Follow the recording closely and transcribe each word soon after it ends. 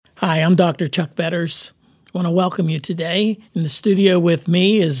Hi, I'm Dr. Chuck Betters. I want to welcome you today. In the studio with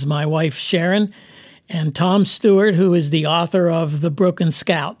me is my wife, Sharon, and Tom Stewart, who is the author of The Broken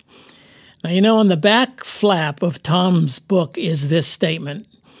Scout. Now, on the back flap of Tom's book is this statement: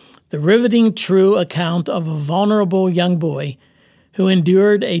 the riveting true account of a vulnerable young boy who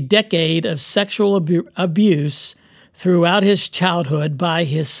endured a decade of sexual abuse throughout his childhood by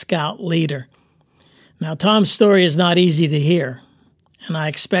his scout leader. Now, Tom's story is not easy to hear, and I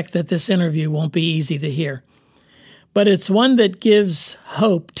expect that this interview won't be easy to hear. But it's one that gives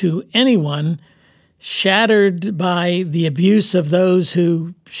hope to anyone shattered by the abuse of those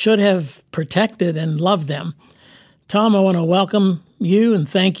who should have protected and loved them. Tom, I want to welcome you and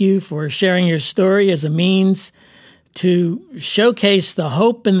thank you for sharing your story as a means to showcase the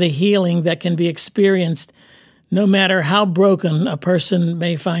hope and the healing that can be experienced no matter how broken a person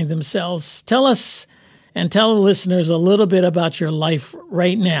may find themselves. Tell us and tell the listeners a little bit about your life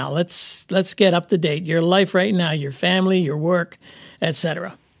right now. Let's get up to date. Your life right now, your family, your work,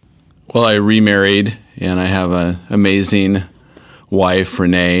 etc. Well, I remarried, and I have an amazing wife,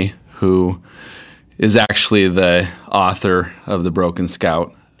 Renee, who is actually the author of The Broken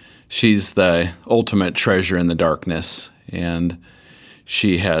Scout. She's the ultimate treasure in the darkness, and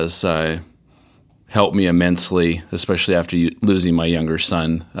she has helped me immensely, especially after losing my younger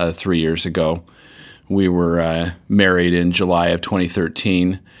son 3 years ago. We were married in July of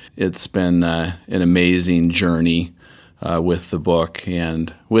 2013. It's been an amazing journey with the book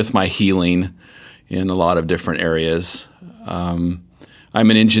and with my healing in a lot of different areas. I'm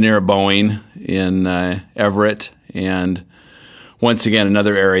an engineer at Boeing in Everett, and once again,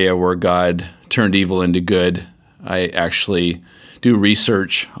 another area where God turned evil into good. I actually do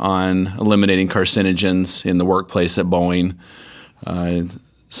research on eliminating carcinogens in the workplace at Boeing,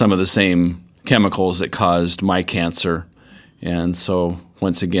 some of the same chemicals that caused my cancer. And so,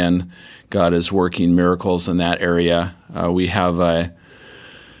 once again, God is working miracles in that area. We have a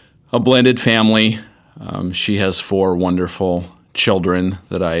blended family. She has 4 wonderful children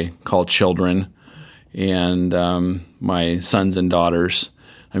that I call children, and my sons and daughters.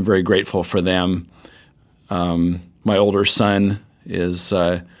 I'm very grateful for them. My older son is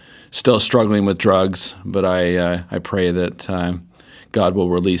still struggling with drugs, but I pray that God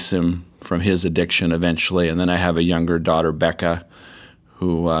will release him from his addiction eventually. And then I have a younger daughter, Becca,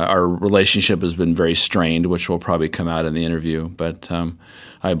 who our relationship has been very strained, which will probably come out in the interview, but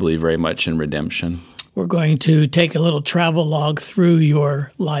I believe very much in redemption. We're going to take a little travel log through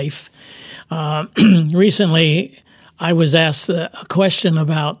your life. Recently, I was asked a question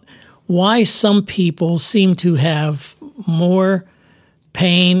about why some people seem to have more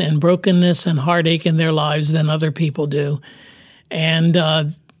pain and brokenness and heartache in their lives than other people do.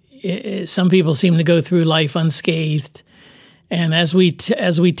 And some people seem to go through life unscathed. And as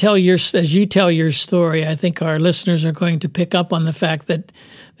you tell your story, I think our listeners are going to pick up on the fact that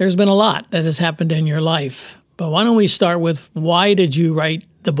there's been a lot that has happened in your life. But why don't we start with, why did you write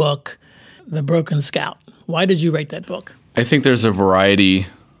the book, The Broken Scout? Why did you write that book? I think there's a variety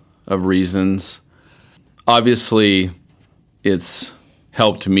of reasons. Obviously, it's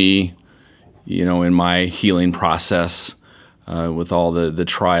helped me, in my healing process with all the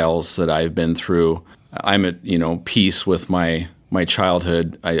trials that I've been through. I'm at, peace with my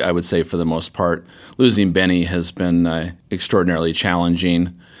childhood, I would say, for the most part. Losing Benny has been extraordinarily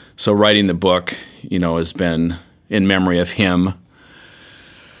challenging. So writing the book, has been in memory of him.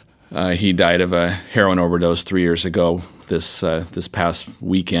 He died of a heroin overdose 3 years ago, this past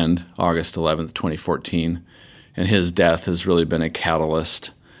weekend, August 11th, 2014. And his death has really been a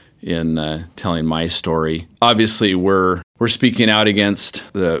catalyst in telling my story. Obviously, we're speaking out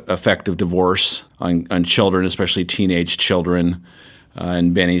against the effect of divorce on children, especially teenage children.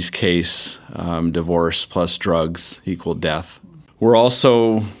 In Benny's case, divorce plus drugs equal death. We're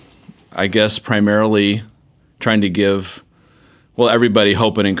also, I guess, primarily trying to give, everybody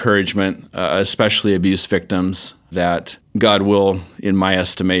hope and encouragement, especially abuse victims, that God will, in my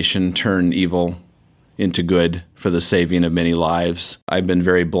estimation, turn evil into good for the saving of many lives. I've been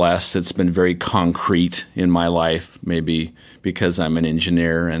very blessed. It's been very concrete in my life, maybe because I'm an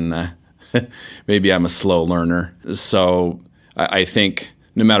engineer and maybe I'm a slow learner. So I think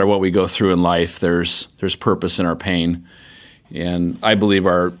no matter what we go through in life, there's purpose in our pain. And I believe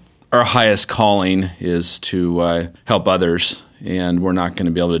our highest calling is to help others, and we're not going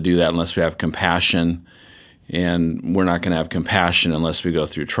to be able to do that unless we have compassion, and we're not going to have compassion unless we go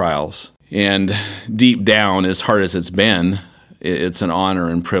through trials. And deep down, as hard as it's been, it's an honor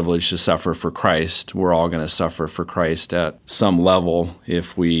and privilege to suffer for Christ. We're all going to suffer for Christ at some level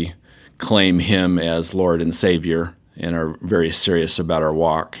if we claim Him as Lord and Savior. and are very serious about our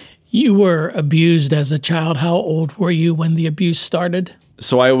walk. You were abused as a child. How old were you when the abuse started?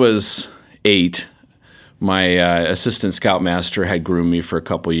 So I was 8. My assistant scoutmaster had groomed me for a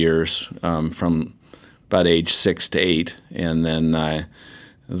couple years, from about age 6 to 8, and then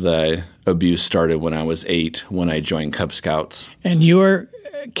the abuse started when I was 8, when I joined Cub Scouts. And your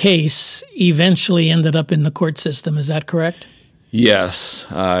case eventually ended up in the court system, is that correct? Yes.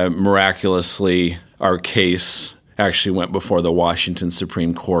 Miraculously, our case actually went before the Washington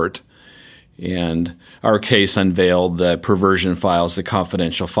Supreme Court, and our case unveiled the perversion files, the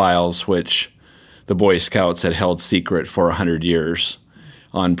confidential files, which the Boy Scouts had held secret for 100 years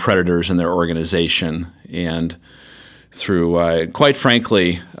on predators in their organization. And through, quite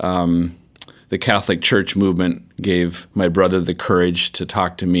frankly, the Catholic Church movement gave my brother the courage to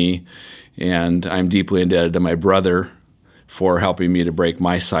talk to me, and I'm deeply indebted to my brother for helping me to break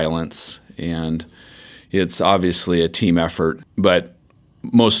my silence. And it's obviously a team effort, but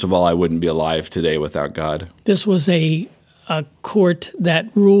most of all, I wouldn't be alive today without God. This was a court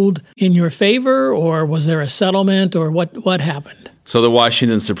that ruled in your favor, or was there a settlement, or what happened? So the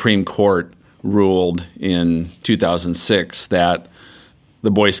Washington Supreme Court ruled in 2006 that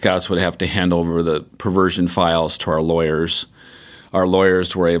the Boy Scouts would have to hand over the perversion files to our lawyers. Our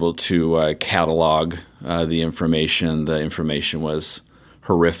lawyers were able to catalog the information. The information was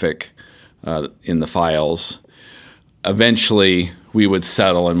horrific in the files. Eventually, we would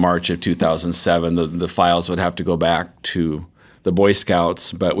settle in March of 2007. The files would have to go back to the Boy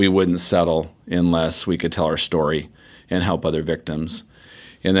Scouts, but we wouldn't settle unless we could tell our story and help other victims.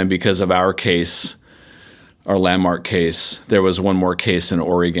 And then because of our case, our landmark case, there was one more case in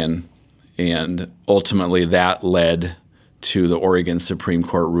Oregon, and ultimately that led to the Oregon Supreme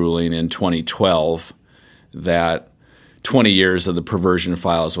Court ruling in 2012 that 20 years of the perversion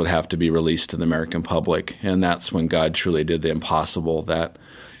files would have to be released to the American public. And that's when God truly did the impossible, that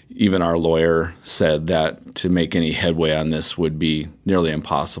even our lawyer said that to make any headway on this would be nearly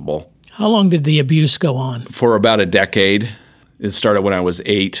impossible. How long did the abuse go on? For about a decade. It started when I was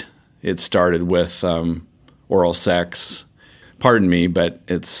 8. It started with oral sex. Pardon me, but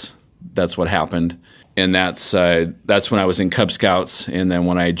that's what happened. And that's when I was in Cub Scouts. And then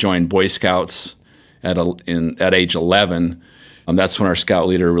when I joined Boy Scouts at age 11, that's when our scout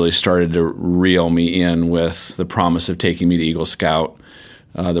leader really started to reel me in with the promise of taking me to Eagle Scout,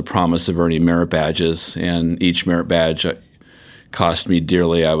 the promise of earning merit badges. And each merit badge cost me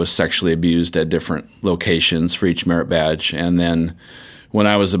dearly. I was sexually abused at different locations for each merit badge. And then when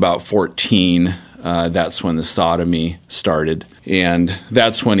I was about 14, that's when the sodomy started. And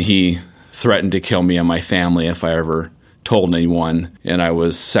that's when he threatened to kill me and my family if I ever told anyone. And I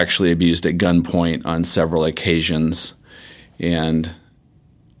was sexually abused at gunpoint on several occasions. And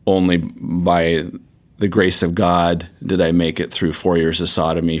only by the grace of God did I make it through 4 years of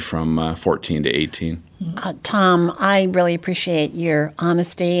sodomy from 14 to 18. Tom, I really appreciate your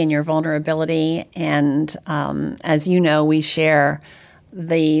honesty and your vulnerability. And as you know, we share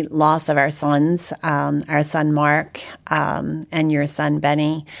the loss of our sons, our son Mark and your son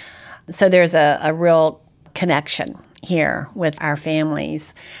Benny. So there's a real connection here with our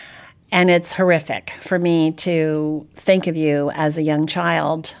families. And it's horrific for me to think of you as a young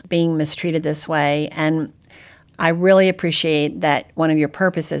child being mistreated this way. And I really appreciate that one of your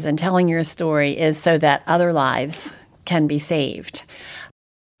purposes in telling your story is so that other lives can be saved.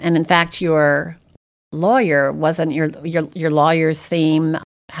 And in fact, your lawyer wasn't your lawyer's theme.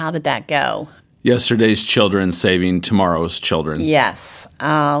 How did that go? Yesterday's children saving tomorrow's children. Yes.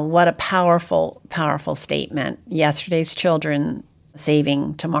 What a powerful, powerful statement. Yesterday's children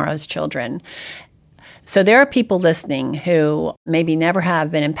saving tomorrow's children. So there are people listening who maybe never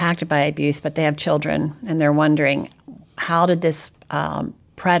have been impacted by abuse, but they have children, and they're wondering, how did this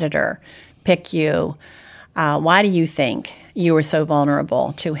predator pick you? Why do you think you were so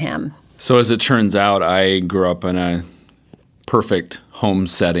vulnerable to him? So as it turns out, I grew up in a perfect home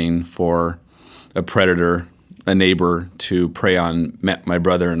setting for a predator, a neighbor to prey on my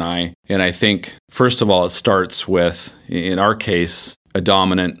brother and I. And I think, first of all, it starts with, in our case, a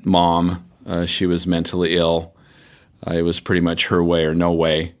dominant mom. She was mentally ill. It was pretty much her way or no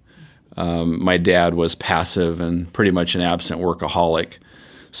way. My dad was passive and pretty much an absent workaholic.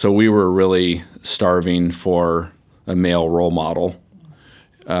 So we were really starving for a male role model.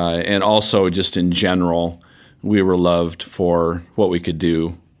 And also, just in general, we were loved for what we could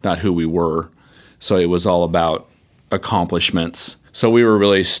do, not who we were. So it was all about accomplishments. So we were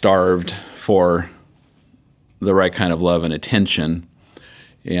really starved for the right kind of love and attention.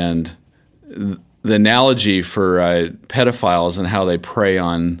 And the analogy for pedophiles and how they prey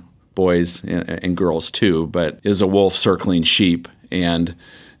on boys and girls too, but is a wolf circling sheep, and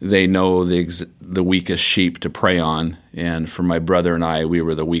they know the weakest sheep to prey on. And for my brother and I, we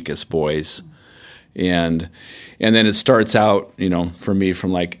were the weakest boys. And then it starts out, for me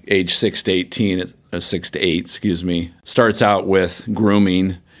from like age 6 to 8, starts out with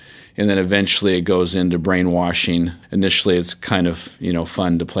grooming, and then eventually it goes into brainwashing. Initially, it's kind of,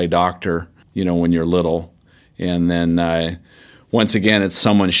 fun to play doctor, when you're little. And then once again, it's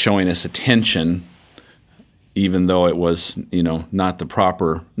someone showing us attention, even though it was, not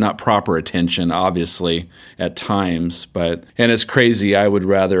proper attention, obviously, at times. And it's crazy. I would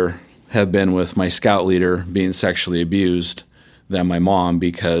rather have been with my scout leader being sexually abused than my mom,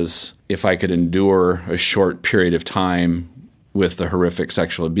 because if I could endure a short period of time with the horrific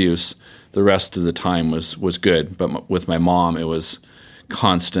sexual abuse, the rest of the time was good. But with my mom, it was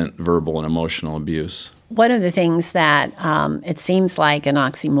constant verbal and emotional abuse. One of the things that it seems like an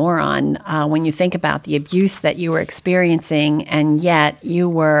oxymoron when you think about the abuse that you were experiencing, and yet you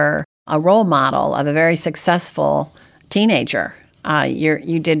were a role model of a very successful teenager.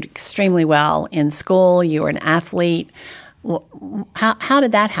 You did extremely well in school. You were an athlete. How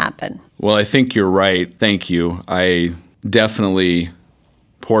did that happen? Well, I think you're right. Thank you. I definitely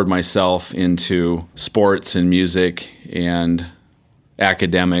poured myself into sports and music and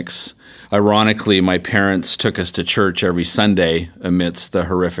academics. Ironically, my parents took us to church every Sunday amidst the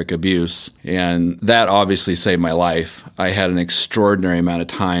horrific abuse, and that obviously saved my life. I had an extraordinary amount of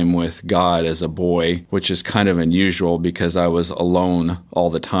time with God as a boy, which is kind of unusual because I was alone all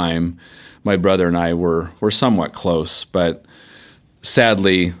the time. My brother and I were somewhat close, but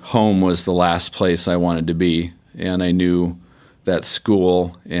sadly, home was the last place I wanted to be, and I knew that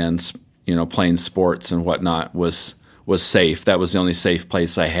school and playing sports and whatnot was safe. That was the only safe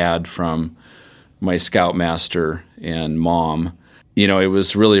place I had from my scoutmaster and mom. It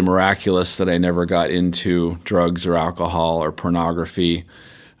was really miraculous that I never got into drugs or alcohol or pornography.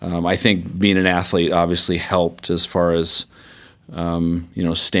 I think being an athlete obviously helped as far as,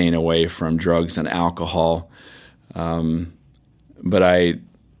 staying away from drugs and alcohol. But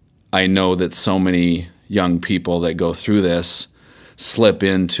I know that so many young people that go through this slip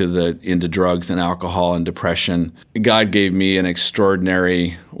into drugs and alcohol and depression. God gave me an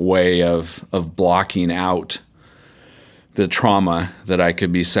extraordinary way of blocking out the trauma that I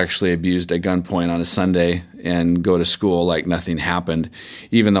could be sexually abused at gunpoint on a Sunday and go to school like nothing happened,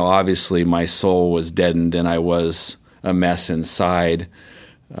 even though obviously my soul was deadened and I was a mess inside.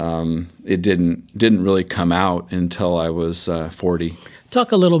 It didn't really come out until I was 40.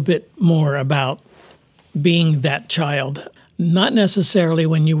 Talk a little bit more about being that child. Not necessarily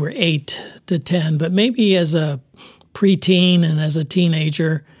when you were 8 to 10, but maybe as a preteen and as a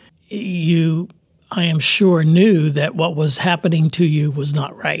teenager, you, I am sure, knew that what was happening to you was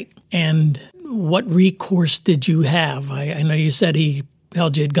not right. And what recourse did you have? I know you said he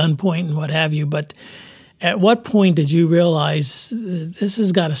held you at gunpoint and what have you, but at what point did you realize this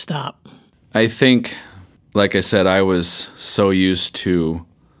has got to stop? I think, like I said, I was so used to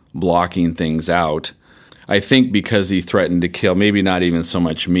blocking things out. I think because he threatened to kill, maybe not even so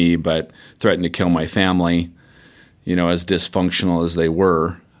much me, but threatened to kill my family, as dysfunctional as they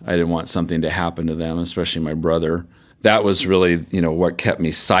were. I didn't want something to happen to them, especially my brother. That was really, what kept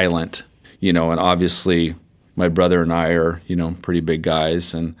me silent, and obviously my brother and I are, pretty big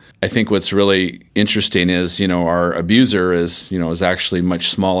guys. And I think what's really interesting is, our abuser is actually much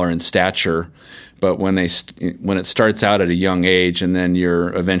smaller in stature. But when it starts out at a young age and then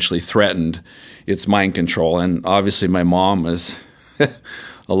you're eventually threatened, it's mind control. And obviously my mom is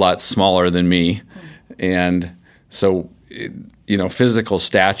a lot smaller than me. And so, physical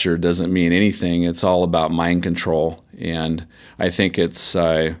stature doesn't mean anything. It's all about mind control. And I think it's,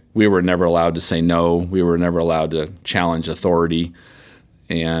 we were never allowed to say no. We were never allowed to challenge authority.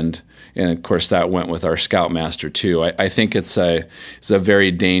 And of course that went with our scoutmaster too. I think it's a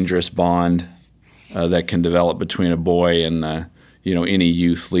very dangerous bond that can develop between a boy and any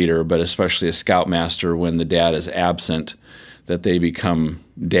youth leader, but especially a scoutmaster when the dad is absent, that they become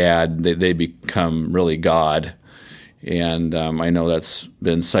dad, they become really God. And I know that's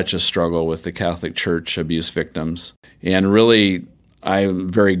been such a struggle with the Catholic Church abuse victims. And really, I'm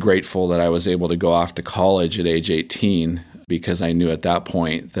very grateful that I was able to go off to college at age 18 because I knew at that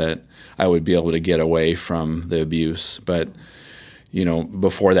point that I would be able to get away from the abuse. But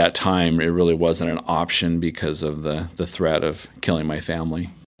before that time, it really wasn't an option because of the threat of killing my family.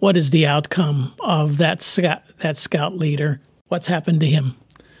 What is the outcome of that scout leader? What's happened to him?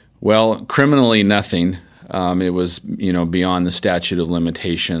 Well, criminally, nothing. It was, beyond the statute of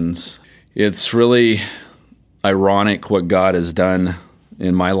limitations. It's really ironic what God has done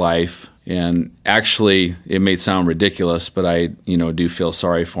in my life. And actually, it may sound ridiculous, but I, do feel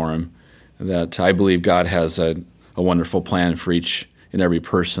sorry for him. That I believe God has a wonderful plan for each and every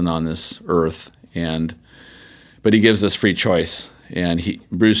person on this earth, but He gives us free choice. And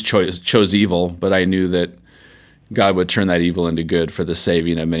Bruce chose evil, but I knew that God would turn that evil into good for the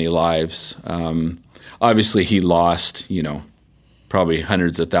saving of many lives. Obviously, he lost, probably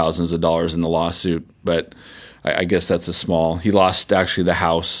hundreds of thousands of dollars in the lawsuit, but I guess that's he lost actually the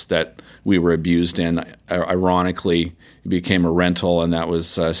house that we were abused in. Ironically, it became a rental, and that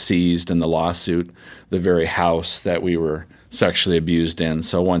was seized in the lawsuit, the very house that we were sexually abused in.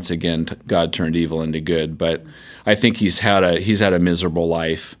 So once again, God turned evil into good. But I think he's had a miserable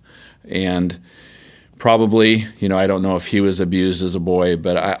life, and probably, I don't know if he was abused as a boy,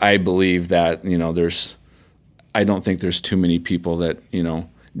 but I believe that, I don't think there's too many people that,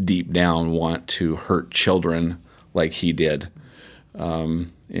 deep down want to hurt children like he did.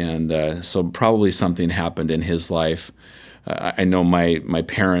 So probably something happened in his life. I know my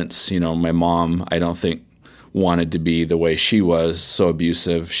parents, my mom, I don't think wanted to be the way she was, so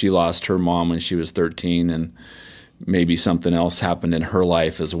abusive. She lost her mom when she was 13, and maybe something else happened in her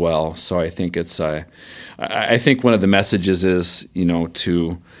life as well. So I think I think one of the messages is,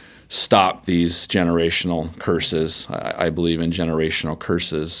 to stop these generational curses. I believe in generational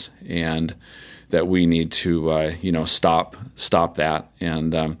curses, and that we need to, stop that.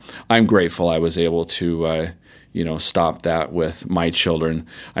 And I'm grateful I was able to, stop that with my children.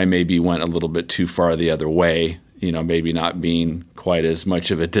 I maybe went a little bit too far the other way, maybe not being quite as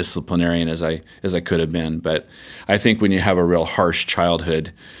much of a disciplinarian as I could have been. But I think when you have a real harsh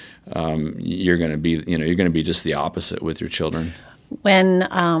childhood, you're going to be just the opposite with your children. When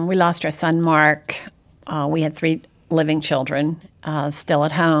we lost our son, Mark, we had 3 living children still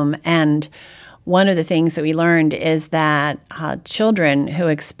at home. And one of the things that we learned is that children who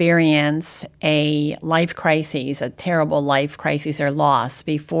experience a life crisis, a terrible life crisis or loss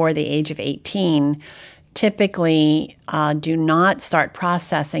before the age of 18, typically do not start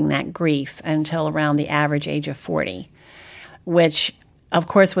processing that grief until around the average age of 40, which of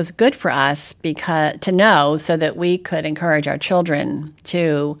course was good for us to know so that we could encourage our children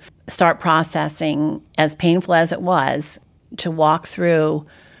to start processing, as painful as it was, to walk through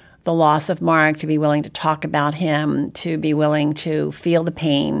the loss of Mark, to be willing to talk about him, to be willing to feel the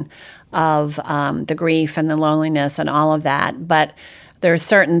pain of the grief and the loneliness and all of that. But there are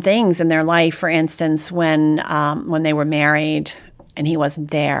certain things in their life, for instance, when they were married and he wasn't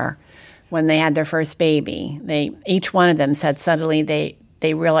there, when they had their first baby, each one of them said suddenly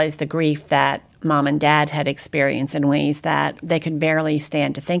they realized the grief that mom and dad had experienced in ways that they could barely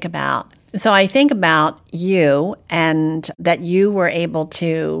stand to think about. So I think about you, and that you were able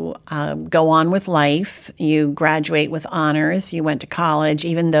to go on with life. You graduate with honors. You went to college,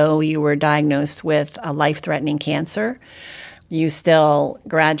 even though you were diagnosed with a life-threatening cancer. You still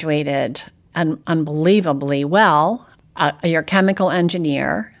graduated unbelievably well. You're a chemical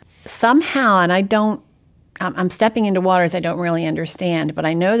engineer. Somehow, and I'm stepping into waters I don't really understand, but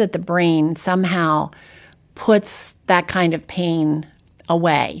I know that the brain somehow puts that kind of pain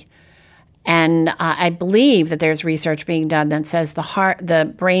away. And I believe that there's research being done that says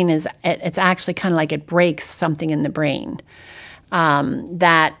the brain it's actually kind of like it breaks something in the brain,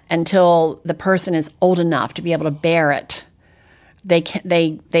 that until the person is old enough to be able to bear it,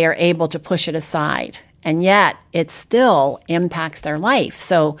 they are able to push it aside. And yet it still impacts their life.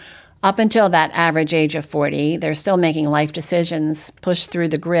 So up until that average age of 40, they're still making life decisions, pushed through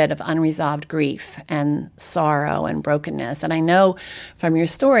the grid of unresolved grief and sorrow and brokenness. And I know from your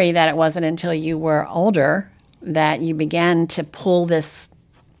story that it wasn't until you were older that you began to pull this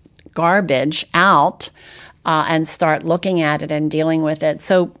garbage out and start looking at it and dealing with it.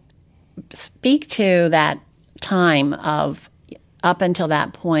 So speak to that time of up until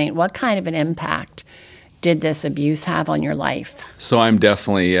that point. What kind of an impact did this abuse have on your life? So I'm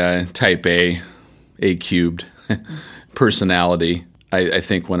definitely type A cubed personality. I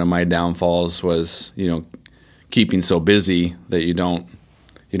think one of my downfalls was, keeping so busy that you don't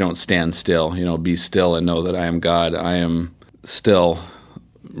stand still. Be still and know that I am God. I am still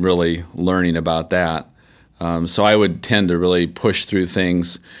really learning about that. So I would tend to really push through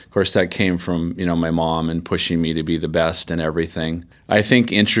things. Of course, that came from, my mom and pushing me to be the best in everything. I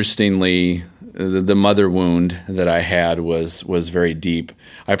think, interestingly, the mother wound that I had was very deep.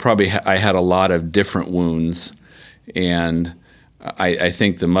 I had a lot of different wounds, and I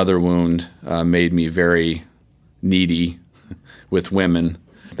think the mother wound made me very needy with women.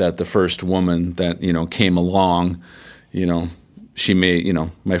 That the first woman that came along, she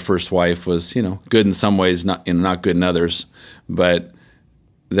my first wife was good in some ways, not good in others, but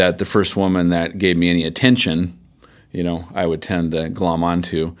that the first woman that gave me any attention, I would tend to glom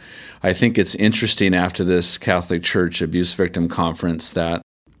onto. I think it's interesting after this Catholic Church Abuse Victim Conference that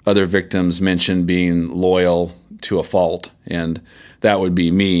other victims mentioned being loyal to a fault, and that would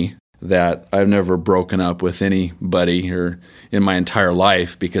be me, that I've never broken up with anybody or in my entire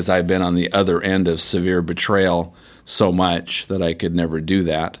life because I've been on the other end of severe betrayal so much that I could never do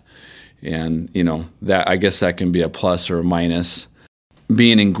that. And, that I guess that can be a plus or a minus.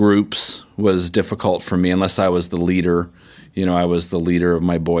 Being in groups was difficult for me unless I was the leader. I was the leader of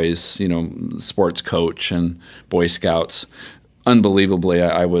my boys, sports coach and Boy Scouts. Unbelievably,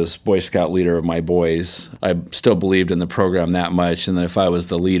 I was Boy Scout leader of my boys. I still believed in the program that much, and that if I was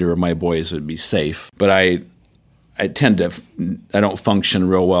the leader of my boys, it would be safe. But I don't function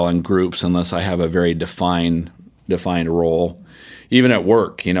real well in groups unless I have a very defined role. Even at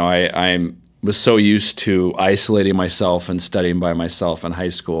work, I was so used to isolating myself and studying by myself in high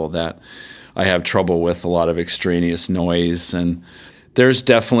school that I have trouble with a lot of extraneous noise. And there's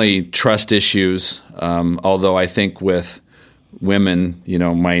definitely trust issues, although I think with women,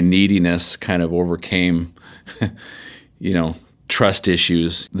 my neediness kind of overcame, trust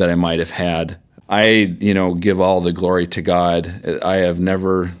issues that I might have had. I, give all the glory to God. I have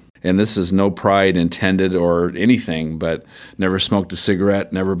never, and this is no pride intended or anything, but never smoked a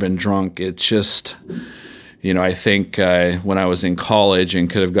cigarette, never been drunk. It's just, I think when I was in college and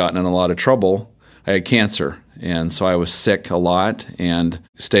could have gotten in a lot of trouble, I had cancer. And so I was sick a lot and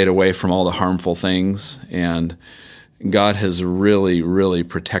stayed away from all the harmful things. And God has really, really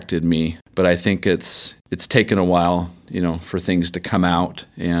protected me. But I think it's taken a while, for things to come out.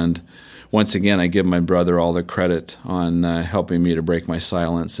 And once again, I give my brother all the credit on helping me to break my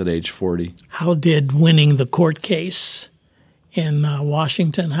silence at age 40. How did winning the court case in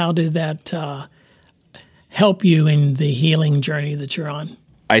Washington, how did that help you in the healing journey that you're on?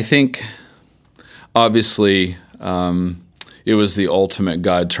 I think, obviously, it was the ultimate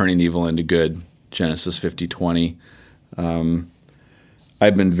God turning evil into good, Genesis 50:20.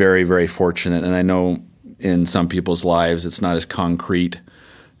 I've been very, very fortunate, and I know in some people's lives it's not as concrete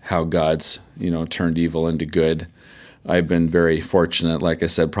how God's, turned evil into good. I've been very fortunate, like I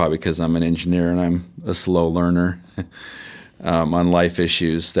said, probably because I'm an engineer and I'm a slow learner on life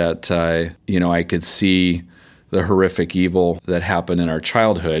issues, that, I could see the horrific evil that happened in our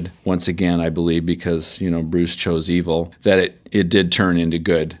childhood. Once again, I believe because, Bruce chose evil, that it did turn into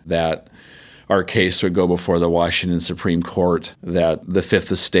good, that our case would go before the Washington Supreme Court, that the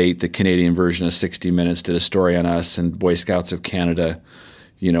Fifth Estate, the Canadian version of 60 Minutes, did a story on us, and Boy Scouts of Canada,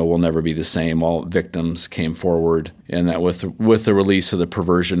 will never be the same. All victims came forward, and that with the release of the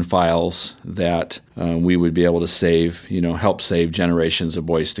perversion files, that we would be able to save, help save generations of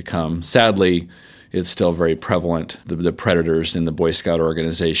boys to come. Sadly, it's still very prevalent, the predators in the Boy Scout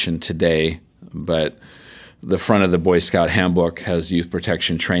organization today, but the front of the Boy Scout handbook has youth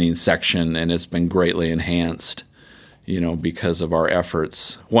protection training section, and it's been greatly enhanced, because of our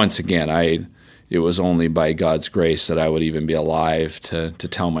efforts. Once again, it was only by God's grace that I would even be alive to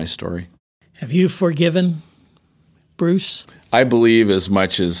tell my story. Have you forgiven Bruce? I believe as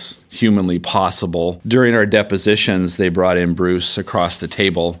much as humanly possible. During our depositions, they brought in Bruce across the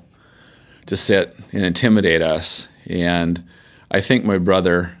table to sit and intimidate us. And I think my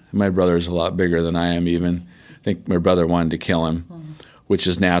brother is a lot bigger than I am even. I think my brother wanted to kill him, which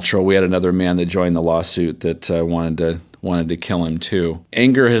is natural. We had another man that joined the lawsuit that wanted to kill him too.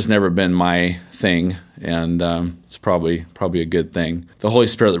 Anger has never been my thing, and it's probably a good thing. The Holy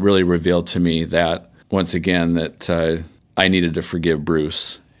Spirit really revealed to me that, once again, that I needed to forgive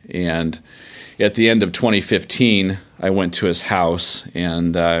Bruce. And at the end of 2015, I went to his house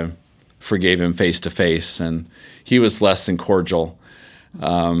and forgave him face to face, and he was less than cordial.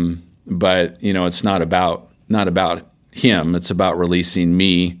 But it's not about him. It's about releasing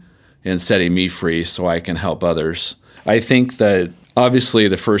me and setting me free so I can help others. I think that obviously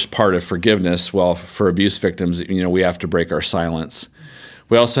the first part of forgiveness, well, for abuse victims, we have to break our silence.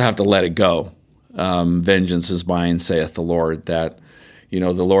 We also have to let it go. Vengeance is mine, saith the Lord. That, the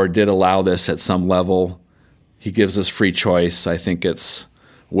Lord did allow this at some level. He gives us free choice. I think it's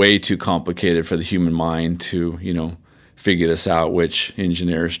way too complicated for the human mind to, figure this out, which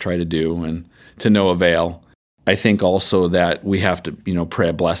engineers try to do, and to no avail. I think also that we have to, pray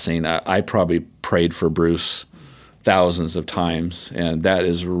a blessing. I probably prayed for Bruce thousands of times, and that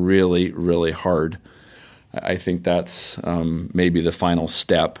is really, really hard. I think that's maybe the final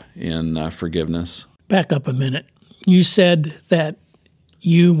step in forgiveness. Back up a minute. You said that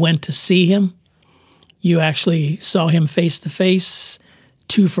you went to see him. You actually saw him face to face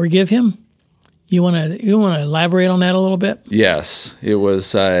to forgive him. You want to elaborate on that a little bit? Yes, it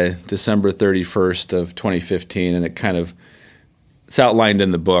was December 31st of 2015, and it's outlined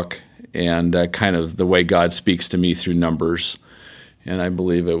in the book, and kind of the way God speaks to me through numbers. And I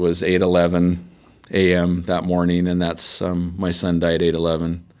believe it was 8:11 a.m. that morning, and that's my son died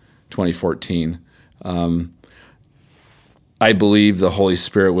 8/11/2014. I believe the Holy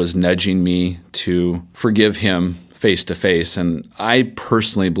Spirit was nudging me to forgive him face to face, and I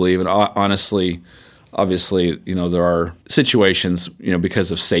personally believe, and honestly, obviously, there are situations, because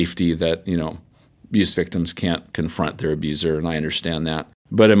of safety that, abuse victims can't confront their abuser, and I understand that.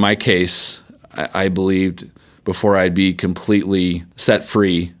 But in my case, I believed before I'd be completely set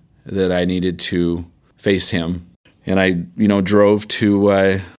free that I needed to face him. And I, drove to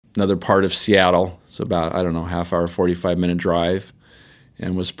another part of Seattle. It's about, half hour, 45-minute drive,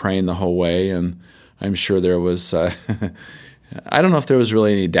 and was praying the whole way. And I'm sure there was, I don't know if there was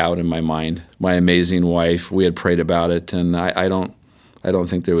really any doubt in my mind. My amazing wife, we had prayed about it, and I don't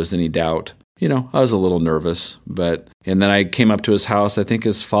think there was any doubt. I was a little nervous, and then I came up to his house. I think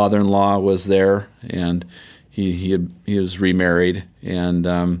his father-in-law was there, and he was remarried,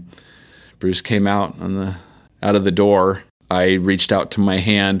 and Bruce came out of the door. I reached out to my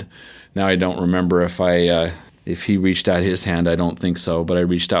hand. Now I don't remember if he reached out his hand. I don't think so, but I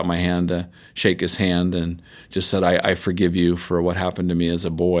reached out my hand to shake his hand and just said, I forgive you for what happened to me as a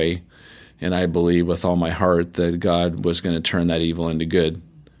boy, and I believe with all my heart that God was going to turn that evil into good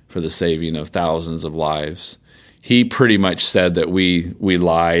for the saving of thousands of lives. He pretty much said that we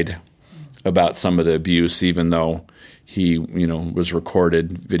lied about some of the abuse, even though he, was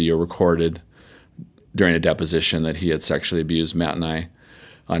video recorded during a deposition that he had sexually abused Matt and I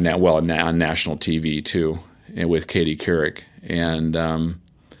on national TV too, and with Katie Couric. And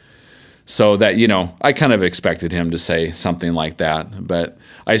so that, I kind of expected him to say something like that, but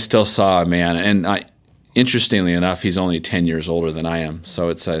I still saw a man, and interestingly enough, he's only 10 years older than I am, so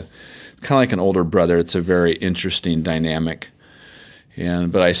it's kind of like an older brother. It's a very interesting dynamic.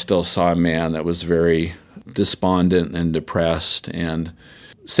 But I still saw a man that was very despondent and depressed, and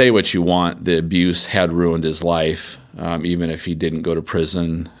say what you want, the abuse had ruined his life, even if he didn't go to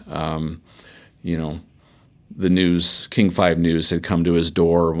prison. The news, King 5 News, had come to his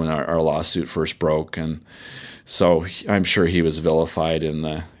door when our lawsuit first broke, and so I'm sure he was vilified in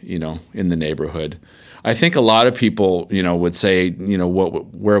the neighborhood. I think a lot of people, would say,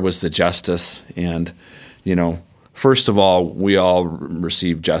 where was the justice? And, first of all, we all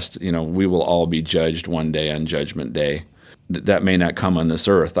receive justice. We will all be judged one day on Judgment Day. That may not come on this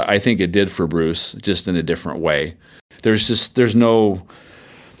earth. I think it did for Bruce, just in a different way. There's no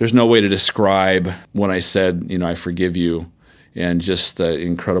way to describe when I said, I forgive you, and just the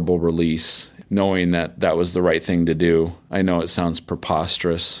incredible release, knowing that was the right thing to do. I know it sounds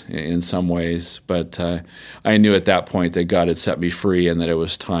preposterous in some ways, but I knew at that point that God had set me free and that it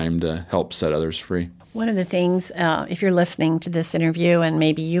was time to help set others free. One of the things, if you're listening to this interview and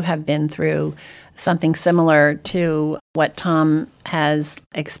maybe you have been through something similar to what Tom has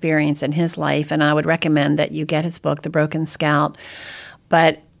experienced in his life, and I would recommend that you get his book, The Broken Scout.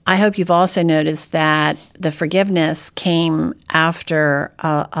 But I hope you've also noticed that the forgiveness came after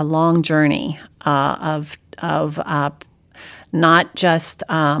a long journey of not just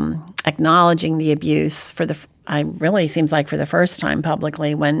acknowledging the abuse really seems like for the first time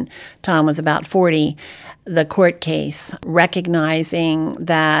publicly when Tom was about 40, the court case, recognizing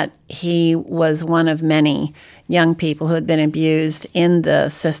that he was one of many young people who had been abused in the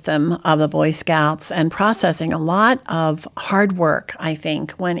system of the Boy Scouts, and processing a lot of hard work, I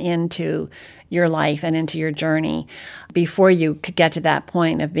think, went into your life and into your journey before you could get to that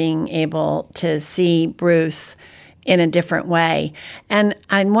point of being able to see Bruce in a different way. And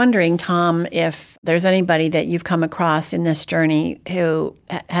I'm wondering, Tom, if there's anybody that you've come across in this journey who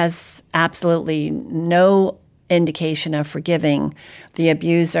has absolutely no indication of forgiving the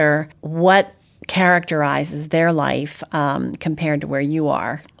abuser, what characterizes their life compared to where you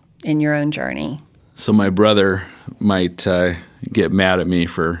are in your own journey? So my brother might get mad at me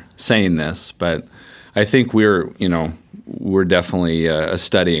for saying this, but I think we're definitely a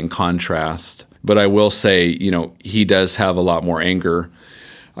study in contrast. But I will say, he does have a lot more anger.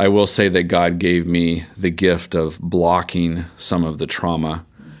 I will say that God gave me the gift of blocking some of the trauma.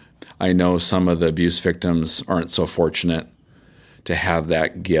 I know some of the abuse victims aren't so fortunate to have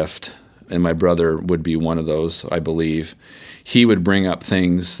that gift, and my brother would be one of those, I believe. He would bring up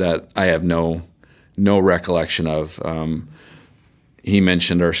things that I have no recollection of. He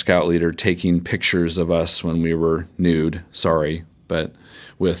mentioned our scout leader taking pictures of us when we were nude, but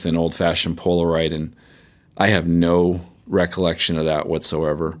with an old-fashioned Polaroid, and I have no recollection of that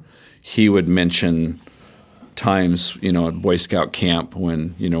whatsoever. he would mention times, at Boy Scout camp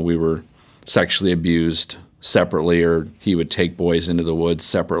when, we were sexually abused separately, or he would take boys into the woods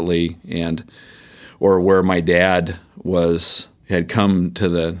separately, or where my dad had come to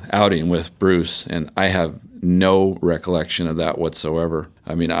the outing with Bruce, and I have no recollection of that whatsoever.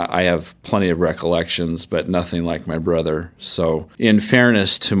 I mean, I have plenty of recollections, but nothing like my brother. So in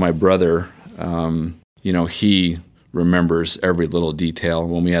fairness to my brother, he remembers every little detail.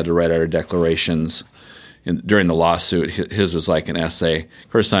 When we had to write our declarations during the lawsuit, his was like an essay.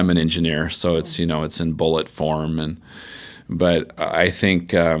 Of course, I'm an engineer, so it's in bullet form. But I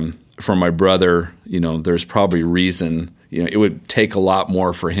think for my brother, there's probably reason. It would take a lot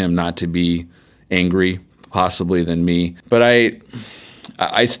more for him not to be angry, possibly, than me. But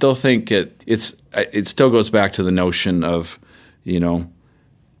I still think it still goes back to the notion of,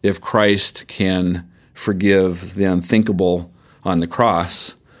 if Christ can forgive the unthinkable on the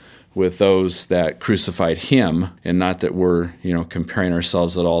cross with those that crucified him, and not that we're, comparing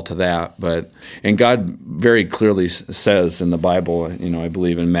ourselves at all to that. And God very clearly says in the Bible, I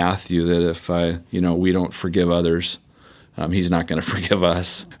believe in Matthew, that if, we don't forgive others, he's not going to forgive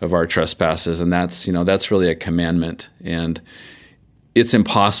us of our trespasses. And that's really a commandment. And it's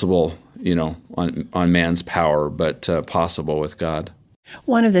impossible, on man's power, but possible with God.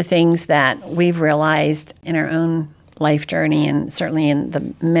 One of the things that we've realized in our own life journey, and certainly in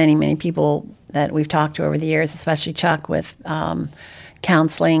the many, many people that we've talked to over the years, especially Chuck with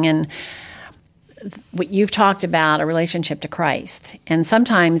counseling, and you've talked about a relationship to Christ. And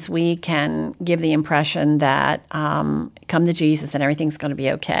sometimes we can give the impression that come to Jesus and everything's going to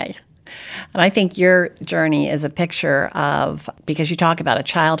be okay. And I think your journey is a picture of, because you talk about a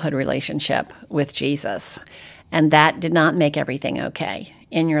childhood relationship with Jesus, and that did not make everything okay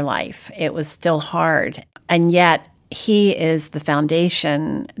in your life. It was still hard. And yet, he is the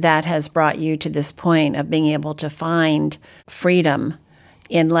foundation that has brought you to this point of being able to find freedom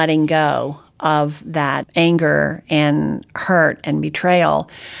in letting go of that anger and hurt and betrayal.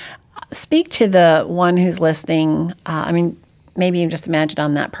 Speak to the one who's listening. Maybe you just imagine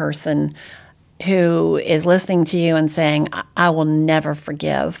I'm that person who is listening to you and saying, I will never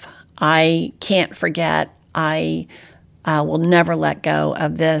forgive. I can't forget. I will never let go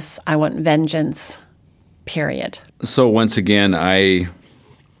of this. I want vengeance, period. So once again, I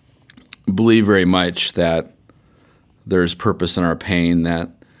believe very much that there's purpose in our pain, that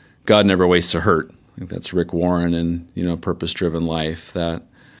God never wastes a hurt. I think that's Rick Warren and, Purpose-Driven Life, that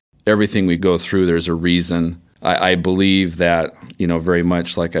everything we go through, there's a reason. I believe that, very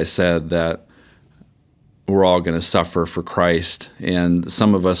much like I said, that we're all going to suffer for Christ, and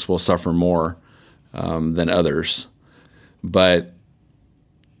some of us will suffer more than others. But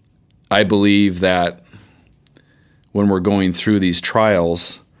I believe that when we're going through these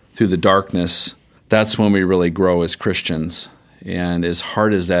trials, through the darkness, that's when we really grow as Christians. And as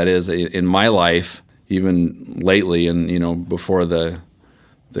hard as that is, in my life, even lately, and before the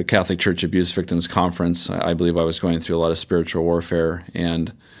Catholic Church Abuse Victims Conference, I believe I was going through a lot of spiritual warfare.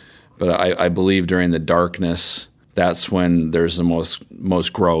 But I believe during the darkness, that's when there's the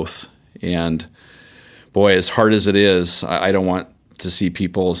most growth. And boy, as hard as it is, I don't want to see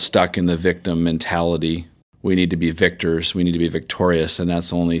people stuck in the victim mentality. We need to be victors. We need to be victorious, and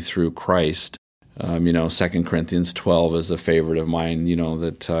that's only through Christ. 2 Corinthians 12 is a favorite of mine,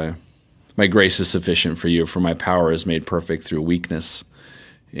 that my grace is sufficient for you, for my power is made perfect through weakness.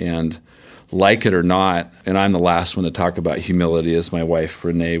 And like it or not, and I'm the last one to talk about humility, as my wife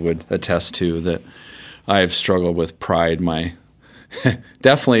Renee would attest to, that I've struggled with pride.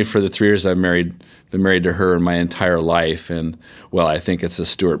 Definitely for the 3 years I've been married to her in my entire life, and I think it's a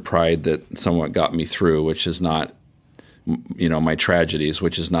Stewart pride that somewhat got me through, which is not, my tragedies,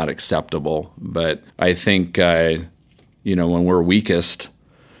 which is not acceptable. But I think, when we're weakest,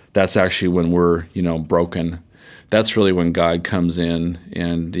 that's actually when we're, broken. That's really when God comes in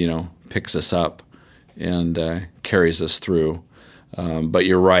and, picks us up and carries us through. But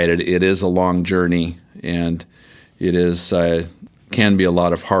you're right, it is a long journey, and it is can be a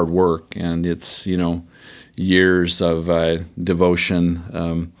lot of hard work, and it's, years of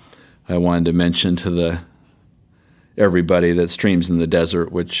devotion. I wanted to mention to everybody that Streams in the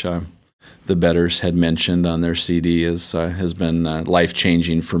Desert, which the Betters had mentioned on their CD, has been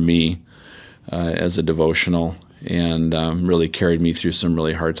life-changing for me as a devotional, and really carried me through some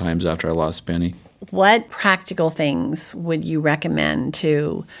really hard times after I lost Benny. What practical things would you recommend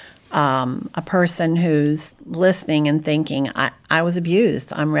to a person who's listening and thinking, I was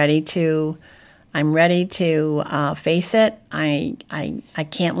abused. I'm ready to face it. I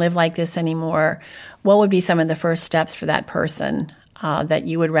can't live like this anymore. What would be some of the first steps for that person that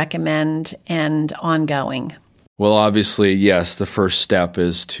you would recommend and ongoing? Well, obviously, yes, the first step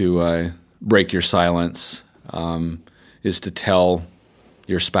is to break your silence, is to tell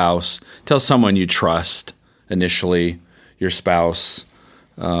your spouse, tell someone you trust initially, your spouse,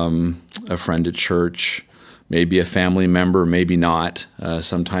 a friend at church, maybe a family member, maybe not.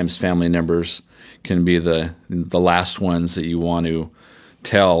 Sometimes family members can be the last ones that you want to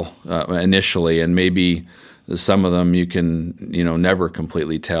tell initially, and maybe some of them you can never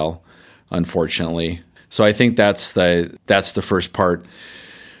completely tell, unfortunately. So I think that's the first part.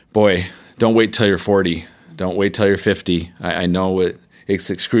 Boy, don't wait till you're 40. Don't wait till you're 50. I know it's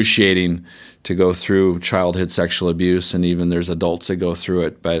excruciating to go through childhood sexual abuse, and even there's adults that go through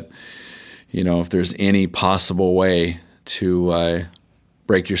it. But if there's any possible way to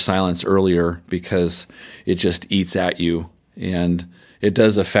break your silence earlier, because it just eats at you, and it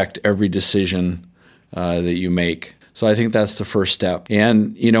does affect every decision that you make. So I think that's the first step.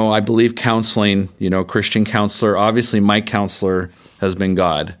 And, I believe counseling, Christian counselor, obviously my counselor has been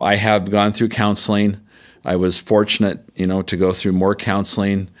God. I have gone through counseling. I was fortunate, to go through more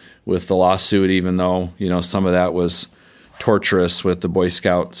counseling with the lawsuit, even though, some of that was torturous with the Boy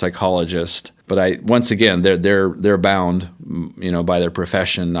Scout psychologist. But once again, they're bound, by their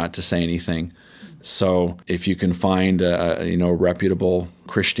profession not to say anything. So if you can find a reputable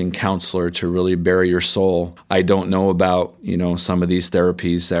Christian counselor to really bare your soul. I don't know about, some of these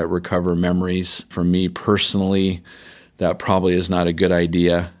therapies that recover memories. For me personally, that probably is not a good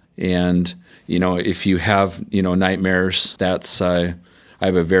idea. And, if you have, nightmares, I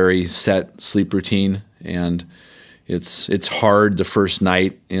have a very set sleep routine, and it's hard the first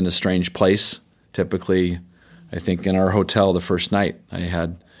night in a strange place. Typically, I think in our hotel the first night I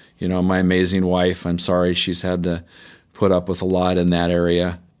had, my amazing wife, I'm sorry, she's had to put up with a lot in that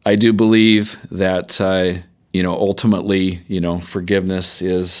area. I do believe that, ultimately, forgiveness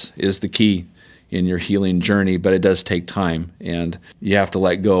is the key in your healing journey, but it does take time, and you have to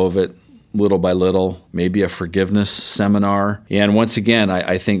let go of it little by little, maybe a forgiveness seminar. And once again,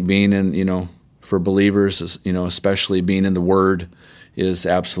 I think being in, for believers, especially being in the Word is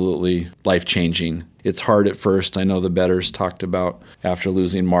absolutely life-changing. It's hard at first. I know the Betters talked about, after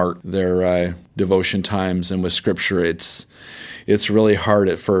losing Mark, their devotion times, and with Scripture, it's really hard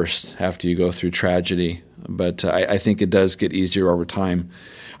at first after you go through tragedy. But I think it does get easier over time.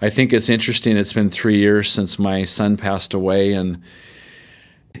 I think it's interesting. It's been 3 years since my son passed away, and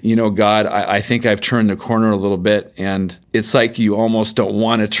God, I think I've turned the corner a little bit, and it's like you almost don't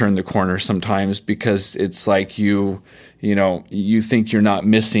want to turn the corner sometimes, because it's like you think you're not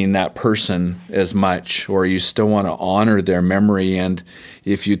missing that person as much, or you still want to honor their memory, and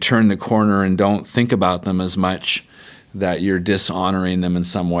if you turn the corner and don't think about them as much, that you're dishonoring them in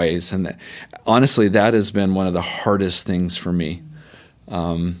some ways. And honestly, that has been one of the hardest things for me,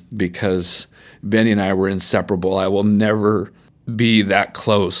 because Benny and I were inseparable. I will never be that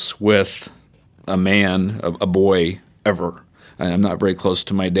close with a man, a boy, ever. I'm not very close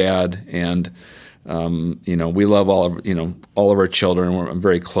to my dad, and we love all of our children. I'm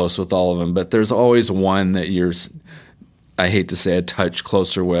very close with all of them, but there's always one that I hate to say, a touch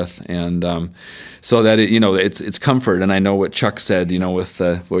closer with, and so that it's comfort. And I know what Chuck said, with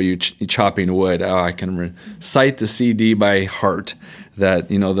you chopping wood. Oh, I can recite the CD by heart. That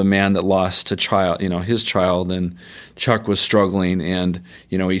the man that lost a child, his child, and Chuck was struggling, and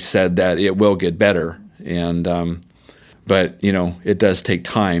he said that it will get better, and but it does take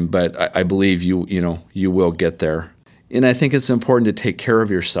time. But I believe you will get there. And I think it's important to take care of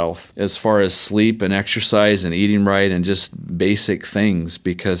yourself as far as sleep and exercise and eating right and just basic things,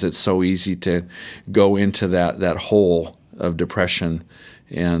 because it's so easy to go into that hole of depression,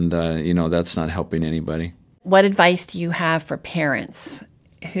 and that's not helping anybody. What advice do you have for parents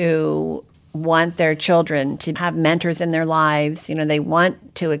who want their children to have mentors in their lives? They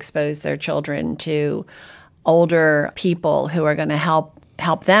want to expose their children to older people who are going to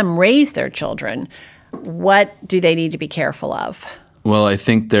help them raise their children. What do they need to be careful of? Well, I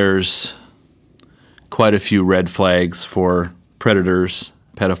think there's quite a few red flags for predators,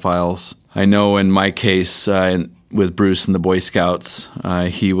 pedophiles. I know in my case with Bruce and the Boy Scouts,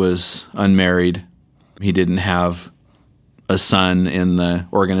 he was unmarried. He didn't have a son in the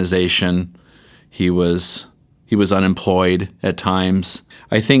organization. He was unemployed at times.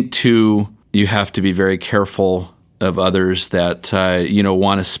 I think, too, you have to be very careful of others that,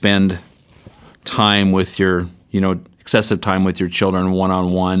 want to spend time with your, excessive time with your children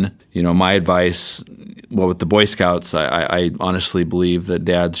one-on-one. My advice, with the Boy Scouts, I honestly believe that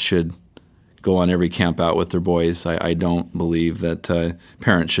dads should go on every camp out with their boys. I don't believe that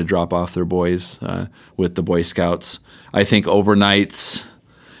parents should drop off their boys with the Boy Scouts. I think overnights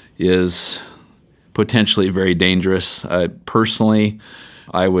is potentially very dangerous. Personally,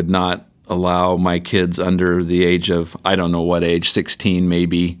 I would not allow my kids under the age of, I don't know what age, 16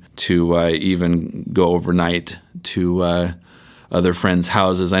 maybe, to even go overnight to other friends'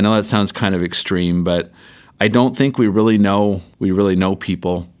 houses. I know that sounds kind of extreme, but I don't think we really know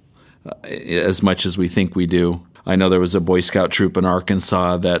people as much as we think we do. I know there was a Boy Scout troop in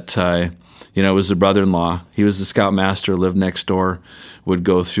Arkansas that, it was a brother-in-law. He was the scoutmaster, lived next door, would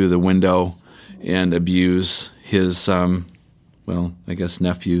go through the window and abuse his,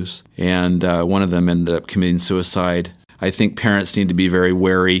 nephews. And one of them ended up committing suicide. I think parents need to be very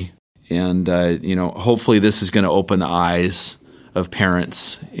wary. And, hopefully this is going to open the eyes of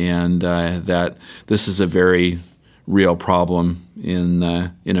parents and that this is a very real problem in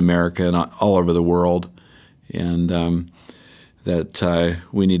America and all over the world. And that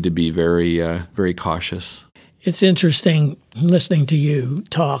we need to be very, very cautious. It's interesting listening to you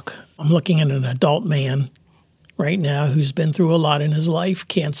talk. I'm looking at an adult man right now who's been through a lot in his life,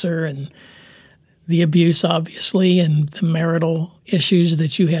 cancer and the abuse, obviously, and the marital issues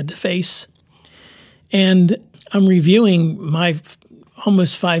that you had to face. And I'm reviewing my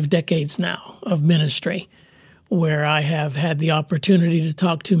almost 5 decades now of ministry, where I have had the opportunity to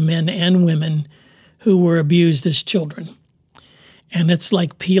talk to men and women who were abused as children. And it's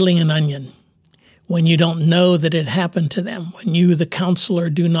like peeling an onion when you don't know that it happened to them, when you, the counselor,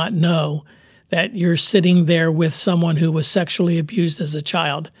 do not know that you're sitting there with someone who was sexually abused as a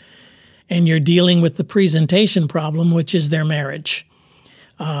child, and you're dealing with the presentation problem, which is their marriage.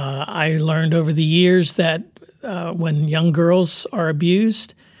 I learned over the years that when young girls are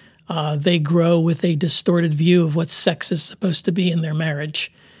abused, they grow with a distorted view of what sex is supposed to be in their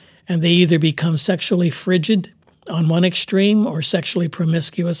marriage. And they either become sexually frigid on one extreme or sexually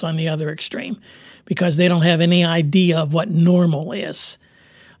promiscuous on the other extreme because they don't have any idea of what normal is.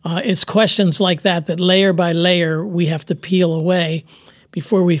 It's questions like that layer by layer we have to peel away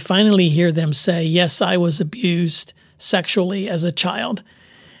before we finally hear them say, yes, I was abused sexually as a child.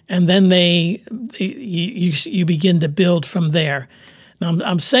 And then you begin to build from there. Now,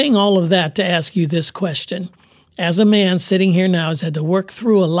 I'm saying all of that to ask you this question. As a man sitting here now has had to work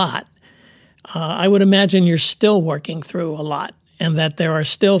through a lot, I would imagine you're still working through a lot and that there are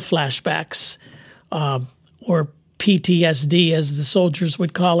still flashbacks or PTSD, as the soldiers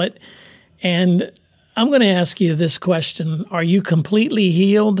would call it. And I'm going to ask you this question. Are you completely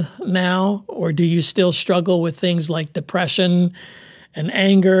healed now, or do you still struggle with things like depression and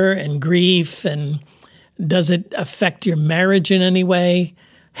anger and grief? And does it affect your marriage in any way?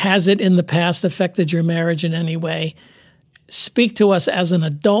 Has it in the past affected your marriage in any way? Speak to us as an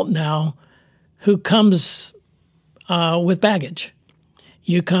adult now who comes with baggage.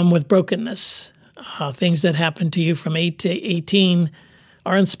 You come with brokenness. Things that happened to you from 8 to 18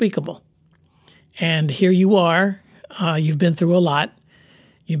 are unspeakable. And here you are. You've been through a lot.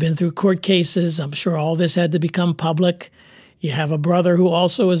 You've been through court cases. I'm sure all this had to become public. You have a brother who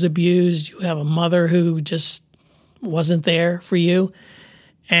also was abused. You have a mother who just wasn't there for you.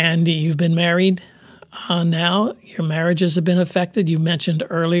 And you've been married now. Your marriages have been affected. You mentioned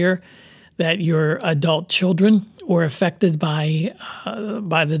earlier that your adult children were affected by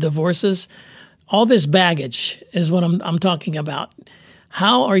the divorces. All this baggage is what I'm talking about.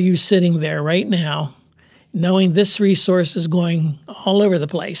 How are you sitting there right now, knowing this resource is going all over the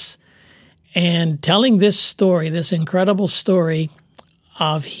place, and telling this story, this incredible story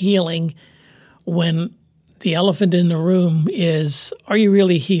of healing, when the elephant in the room is, are you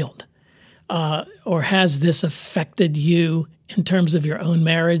really healed? Or has this affected you in terms of your own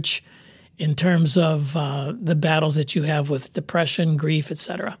marriage, in terms of the battles that you have with depression, grief,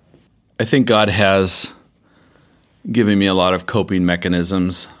 etc.? I think God has given me a lot of coping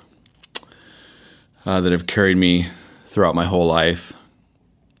mechanisms that have carried me throughout my whole life.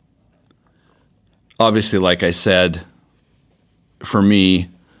 Obviously, like I said, for me,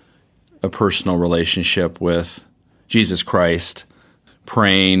 a personal relationship with Jesus Christ,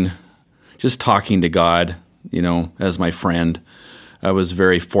 praying, just talking to God, as my friend. I was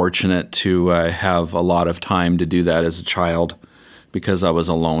very fortunate to have a lot of time to do that as a child because I was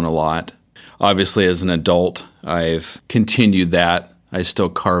alone a lot. Obviously, as an adult, I've continued that. I still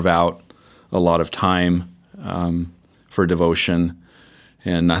carve out a lot of time for devotion.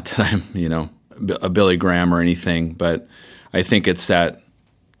 And not that I'm, a Billy Graham or anything, but I think it's that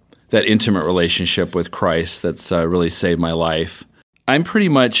intimate relationship with Christ that's really saved my life. I'm pretty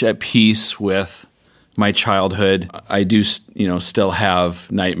much at peace with my childhood. I do, still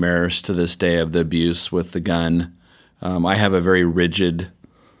have nightmares to this day of the abuse with the gun. I have a very rigid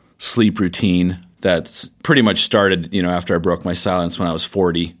sleep routine that's pretty much started, after I broke my silence when I was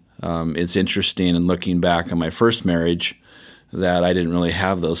 40. It's interesting in looking back on my first marriage that I didn't really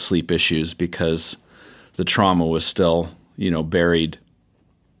have those sleep issues because the trauma was still, buried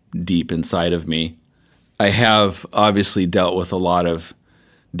deep inside of me. I have obviously dealt with a lot of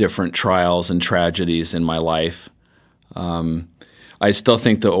different trials and tragedies in my life. I still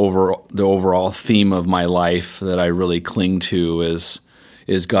think the overall theme of my life that I really cling to is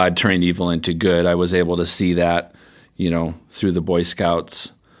God turning evil into good. I was able to see that, through the Boy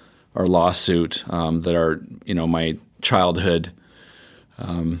Scouts, our lawsuit, that our, my childhood,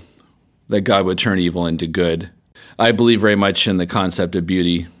 that God would turn evil into good. I believe very much in the concept of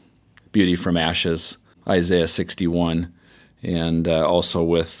beauty from ashes, Isaiah 61, and also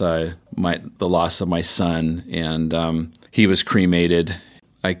with the loss of my son, and he was cremated.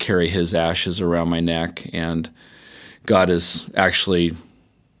 I carry his ashes around my neck, and God has actually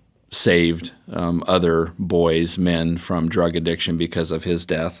saved other boys, men, from drug addiction because of his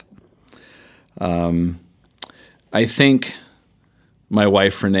death. I think my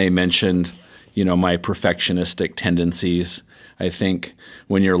wife, Renee, mentioned, my perfectionistic tendencies. I think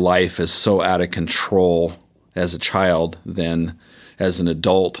when your life is so out of control as a child, then as an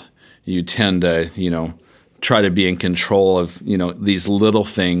adult, you tend to, try to be in control of, these little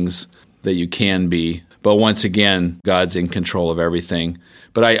things that you can be. But once again, God's in control of everything.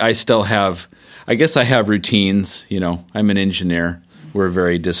 But I still have, I guess I have routines. I'm an engineer. We're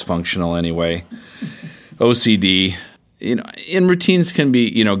very dysfunctional anyway. OCD, and routines can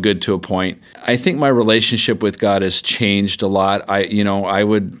be, good to a point. I think my relationship with God has changed a lot. I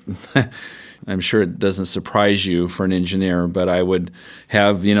would, I'm sure it doesn't surprise you for an engineer, but I would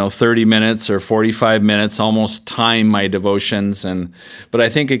have, 30 minutes or 45 minutes, almost time my devotions. But I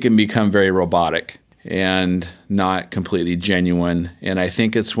think it can become very robotic and not completely genuine. And I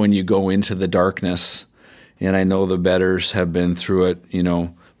think it's when you go into the darkness, and I know the betters have been through it,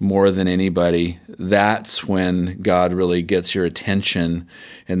 more than anybody, that's when God really gets your attention,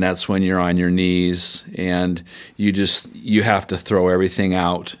 and that's when you're on your knees, and you have to throw everything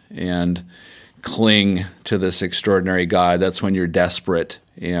out and cling to this extraordinary God. That's when you're desperate.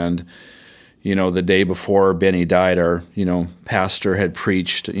 And, the day before Benny died, our, pastor had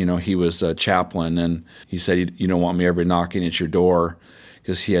preached, he was a chaplain, and he said, you don't want me ever knocking at your door,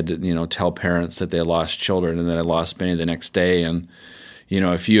 because he had to, tell parents that they lost children, and then I lost Benny the next day. And,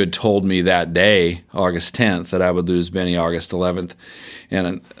 if you had told me that day, August 10th, that I would lose Benny August 11th,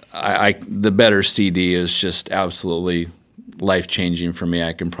 and the Better CD is just absolutely life-changing for me.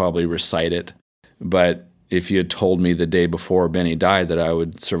 I can probably recite it. But if you had told me the day before Benny died that I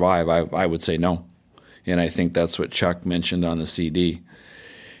would survive, I would say no. And I think that's what Chuck mentioned on the CD.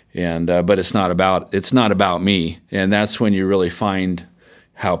 And but it's not about me. And that's when you really find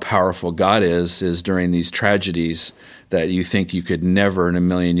how powerful God is during these tragedies that you think you could never in a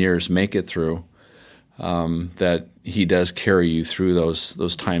million years make it through, that he does carry you through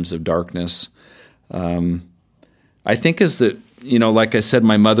those times of darkness. I think is that, like I said,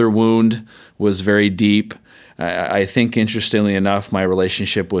 my mother wound was very deep. I think, interestingly enough, my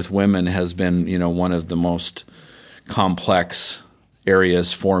relationship with women has been, one of the most complex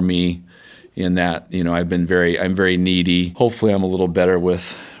areas for me, in that, I'm very needy. Hopefully I'm a little better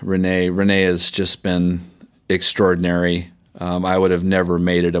with Renee. Renee has just been extraordinary. I would have never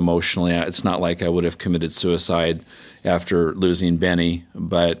made it emotionally. It's not like I would have committed suicide after losing Benny,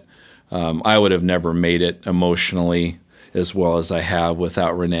 but I would have never made it emotionally as well as I have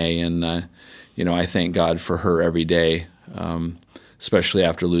without Renee. And, I thank God for her every day, especially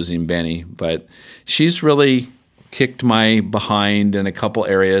after losing Benny. But she's really kicked my behind in a couple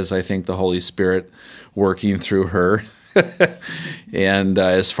areas. I think the Holy Spirit working through her. And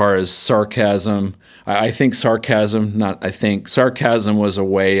as far as sarcasm, sarcasm was a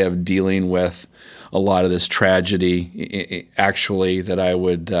way of dealing with a lot of this tragedy, actually, that I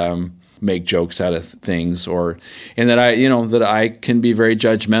would make jokes out of things, and that I can be very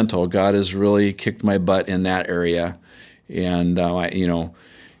judgmental. God has really kicked my butt in that area. And,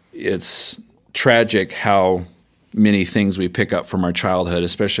 it's tragic how many things we pick up from our childhood,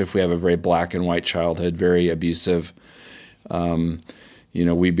 especially if we have a very black and white childhood, very abusive. We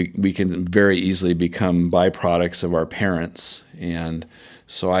can very easily become byproducts of our parents. And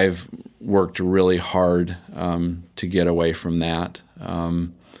so I've worked really hard to get away from that.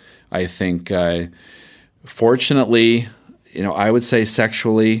 I think, fortunately, I would say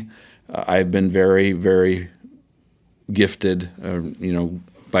sexually, I've been very, very gifted,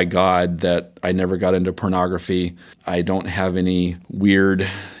 by God that I never got into pornography. I don't have any weird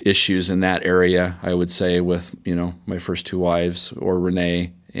issues in that area, I would say, with, my first two wives or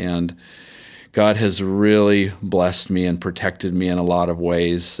Renee. And God has really blessed me and protected me in a lot of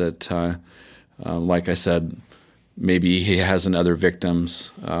ways that, like I said, maybe he has in other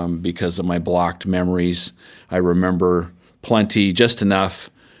victims because of my blocked memories. I remember plenty, just enough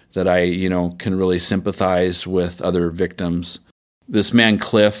that I, can really sympathize with other victims. This man,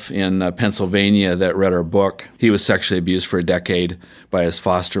 Cliff, in Pennsylvania that read our book, he was sexually abused for a decade by his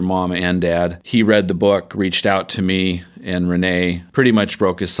foster mom and dad. He read the book, reached out to me and Renee, pretty much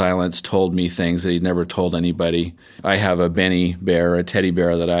broke his silence, told me things that he'd never told anybody. I have a Benny bear, a teddy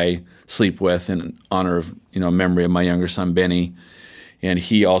bear that I sleep with in honor of, memory of my younger son, Benny. And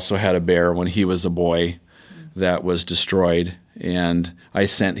he also had a bear when he was a boy that was destroyed. And I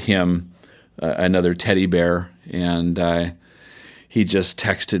sent him another teddy bear, and he just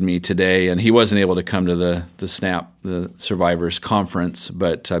texted me today, and he wasn't able to come to the SNAP, the Survivors Conference,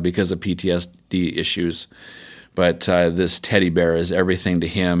 but because of PTSD issues. But this teddy bear is everything to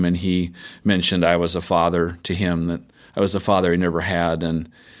him, and he mentioned I was a father to him, that I was a father he never had. And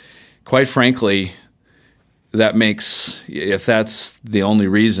quite frankly, that makes, if that's the only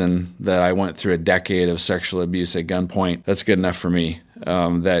reason that I went through a decade of sexual abuse at gunpoint, that's good enough for me,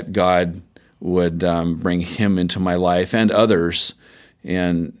 that God would bring him into my life and others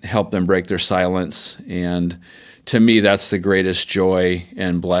and help them break their silence. And to me, that's the greatest joy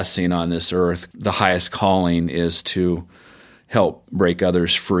and blessing on this earth. The highest calling is to help break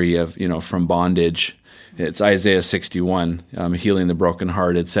others free of, from bondage. It's Isaiah 61, healing the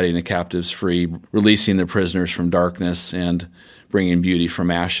brokenhearted, setting the captives free, releasing the prisoners from darkness, and bringing beauty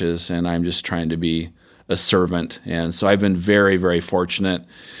from ashes. And I'm just trying to be a servant. And so I've been very, very fortunate.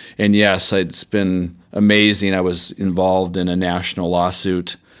 And yes, it's been amazing. I was involved in a national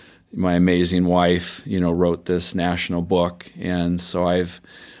lawsuit. My amazing wife, wrote this national book. And so I've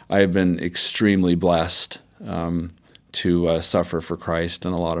been extremely blessed to suffer for Christ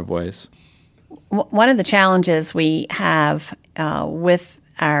in a lot of ways. One of the challenges we have with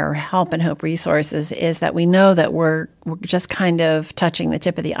our Help and Hope resources is that we know that we're just kind of touching the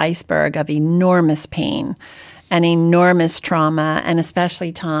tip of the iceberg of enormous pain and enormous trauma, and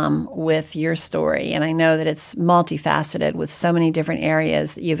especially, Tom, with your story. And I know that it's multifaceted with so many different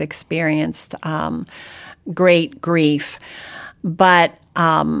areas that you've experienced great grief. But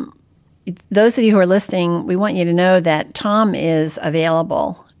those of you who are listening, we want you to know that Tom is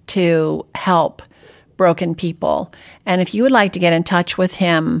available to help broken people. And if you would like to get in touch with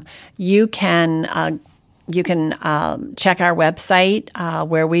him, you can check our website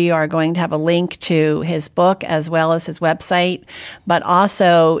where we are going to have a link to his book as well as his website. But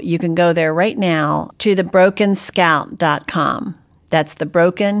also you can go there right now to thebrokenscout.com. That's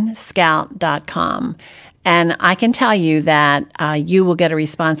thebrokenscout.com. And I can tell you that you will get a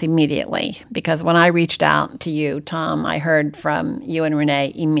response immediately, because when I reached out to you, Tom, I heard from you and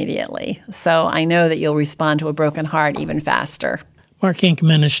Renee immediately. So I know that you'll respond to a broken heart even faster. Mark Inc.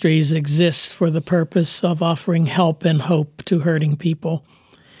 Ministries exists for the purpose of offering help and hope to hurting people.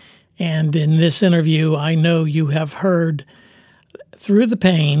 And in this interview, I know you have heard through the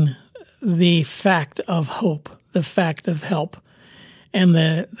pain the fact of hope, the fact of help, and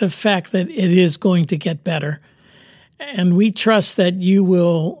the fact that it is going to get better. And we trust that you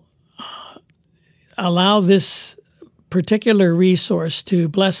will allow this particular resource to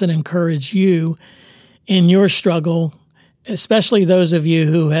bless and encourage you in your struggle, especially those of you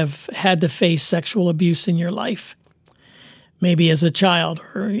who have had to face sexual abuse in your life, maybe as a child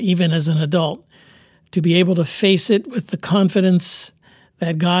or even as an adult, to be able to face it with the confidence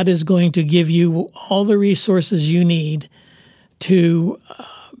that God is going to give you all the resources you need to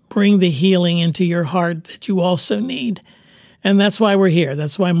bring the healing into your heart that you also need. And that's why we're here.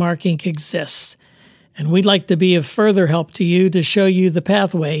 That's why Mark Inc. exists. And we'd like to be of further help to you to show you the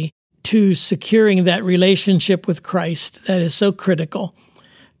pathway to securing that relationship with Christ that is so critical,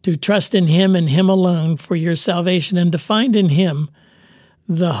 to trust in Him and Him alone for your salvation, and to find in Him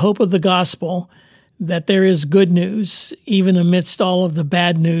the hope of the gospel, that there is good news even amidst all of the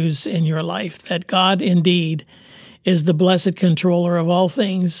bad news in your life, that God indeed is the blessed controller of all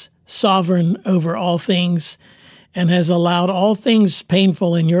things, sovereign over all things, and has allowed all things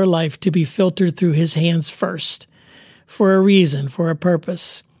painful in your life to be filtered through His hands first, for a reason, for a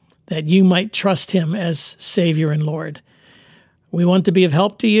purpose, that you might trust Him as Savior and Lord. We want to be of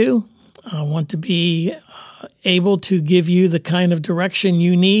help to you. I want to be able to give you the kind of direction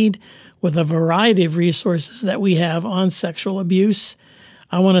you need with a variety of resources that we have on sexual abuse.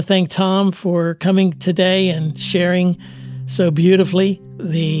 I want to thank Tom for coming today and sharing so beautifully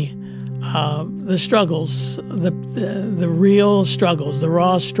the struggles, the real struggles, the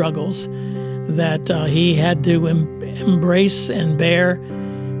raw struggles that he had to embrace and bear,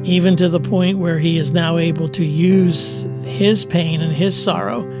 even to the point where he is now able to use his pain and his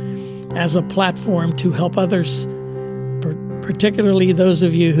sorrow as a platform to help others, particularly those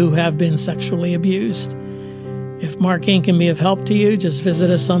of you who have been sexually abused. If Mark Inc. can be of help to you, just visit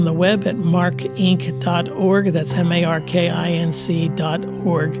us on the web at markinc.org. That's markinc.org.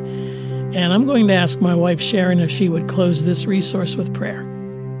 And I'm going to ask my wife, Sharon, if she would close this resource with prayer.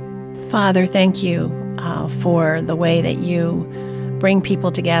 Father, thank you for the way that you bring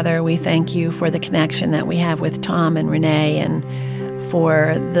people together. We thank you for the connection that we have with Tom and Renee, and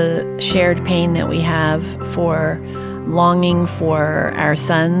for the shared pain that we have, for longing for our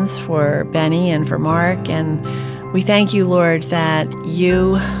sons, for Benny and for Mark. And we thank you, Lord, that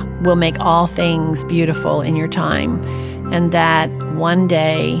you will make all things beautiful in your time, and that one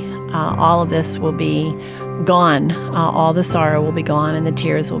day all of this will be gone. All the sorrow will be gone and the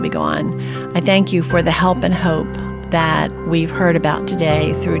tears will be gone. I thank you for the help and hope that we've heard about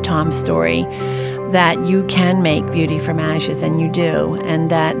today through Tom's story, that you can make beauty from ashes, and you do,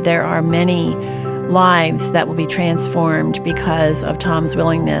 and that there are many lives that will be transformed because of Tom's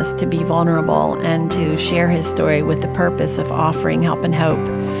willingness to be vulnerable and to share his story with the purpose of offering help and hope.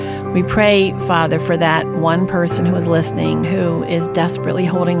 We pray, Father, for that one person who is listening, who is desperately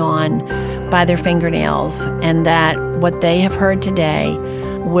holding on by their fingernails, and that what they have heard today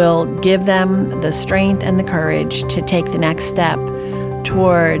will give them the strength and the courage to take the next step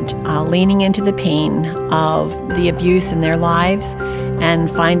toward leaning into the pain of the abuse in their lives and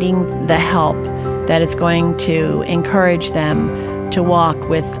finding the help that is going to encourage them to walk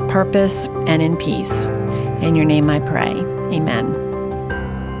with purpose and in peace. In your name I pray. Amen.